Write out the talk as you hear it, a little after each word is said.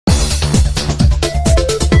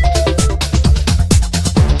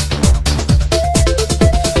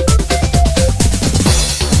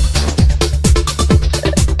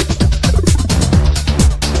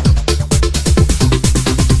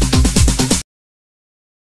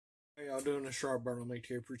y'all doing? This Rob Burnham,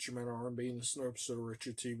 ATA Preacher Man R&B, and this is another episode of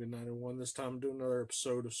Richard TV 91. This time I'm doing another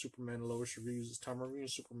episode of Superman and Lois reviews. This time I'm reviewing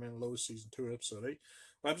Superman and Lois Season 2, Episode 8.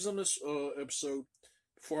 What happens on this episode,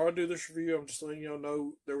 before I do this review, I'm just letting y'all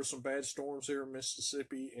know there were some bad storms here in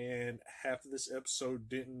Mississippi, and half of this episode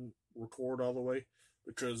didn't record all the way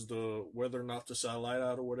because the weather knocked the satellite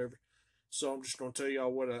out or whatever. So I'm just going to tell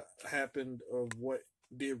y'all what happened of what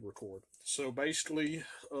did record. So basically,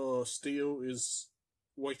 Steele is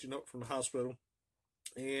waking up from the hospital,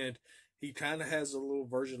 and he kind of has a little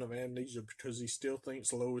version of amnesia because he still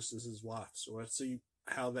thinks Lois is his wife. So let's see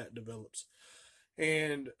how that develops.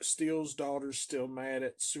 And Steele's daughter's still mad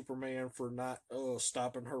at Superman for not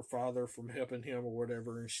stopping her father from helping him or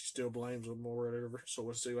whatever, and she still blames him or whatever. So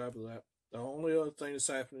let's see what happens with that. The only other thing that's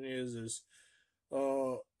happening is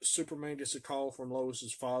Superman gets a call from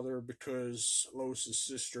Lois's father because Lois's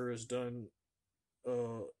sister has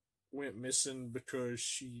went missing because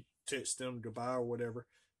she texted them goodbye or whatever.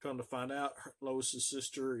 Come to find out, Lois's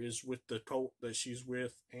sister is with the cult that she's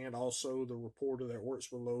with, and also the reporter that works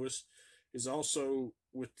for Lois is also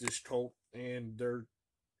with this cult, and they're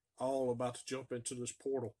all about to jump into this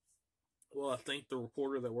portal. Well, I think the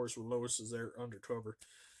reporter that works with Lois is there undercover.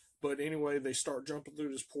 But anyway, they start jumping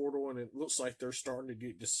through this portal, and it looks like they're starting to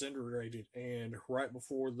get disintegrated. And right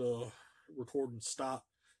before the recording stopped,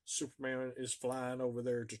 Superman is flying over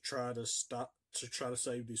there to try to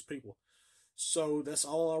save these people. So that's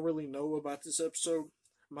all I really know about this episode.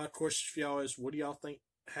 My question for y'all is, what do y'all think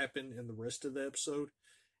happened in the rest of the episode?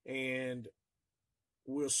 And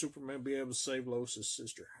will Superman be able to save Lois'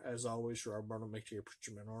 sister? As always, Rob Burnham, make sure you put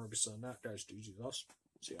your man on. Be signing out, guys. Do you awesome.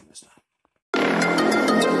 See y'all next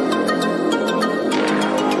time.